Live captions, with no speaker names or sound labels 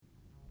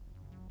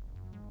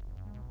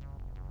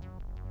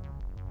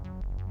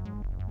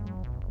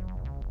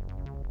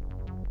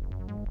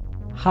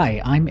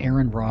Hi, I'm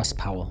Aaron Ross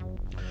Powell.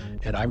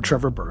 And I'm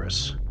Trevor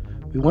Burrus.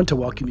 We want to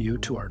welcome you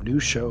to our new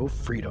show,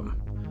 Freedom,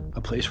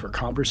 a place for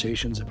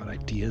conversations about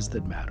ideas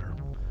that matter.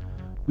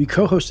 We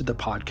co-hosted the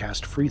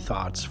podcast Free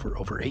Thoughts for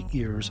over 8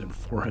 years and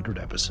 400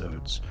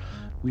 episodes.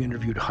 We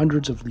interviewed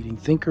hundreds of leading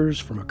thinkers,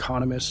 from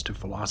economists to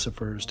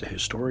philosophers to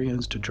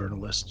historians to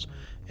journalists,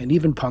 and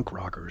even punk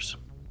rockers.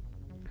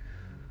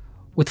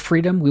 With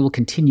Freedom, we will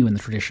continue in the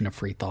tradition of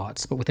Free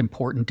Thoughts, but with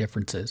important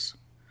differences.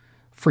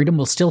 Freedom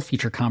will still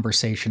feature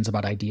conversations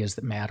about ideas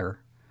that matter,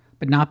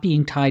 but not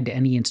being tied to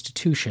any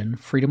institution,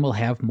 Freedom will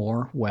have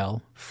more,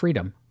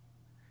 freedom.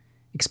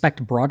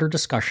 Expect broader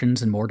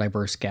discussions and more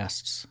diverse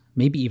guests,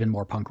 maybe even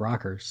more punk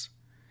rockers.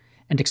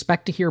 And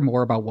expect to hear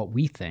more about what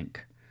we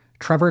think.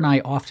 Trevor and I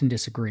often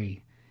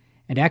disagree,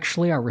 and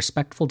actually our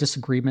respectful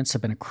disagreements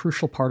have been a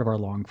crucial part of our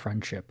long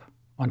friendship.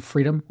 On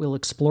Freedom, we'll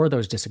explore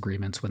those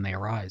disagreements when they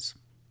arise.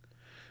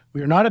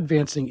 We are not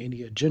advancing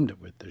any agenda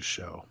with this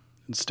show.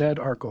 Instead,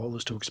 our goal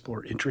is to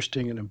explore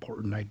interesting and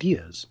important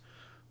ideas.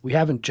 We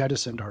haven't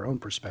jettisoned our own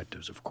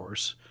perspectives, of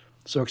course,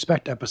 so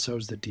expect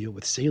episodes that deal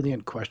with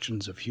salient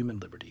questions of human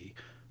liberty.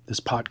 This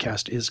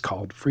podcast is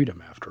called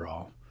Freedom, after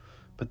all.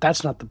 But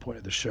that's not the point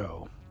of the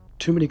show.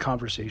 Too many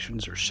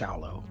conversations are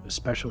shallow,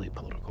 especially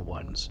political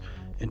ones,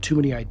 and too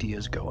many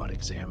ideas go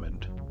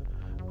unexamined.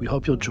 We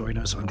hope you'll join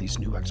us on these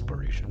new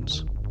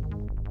explorations.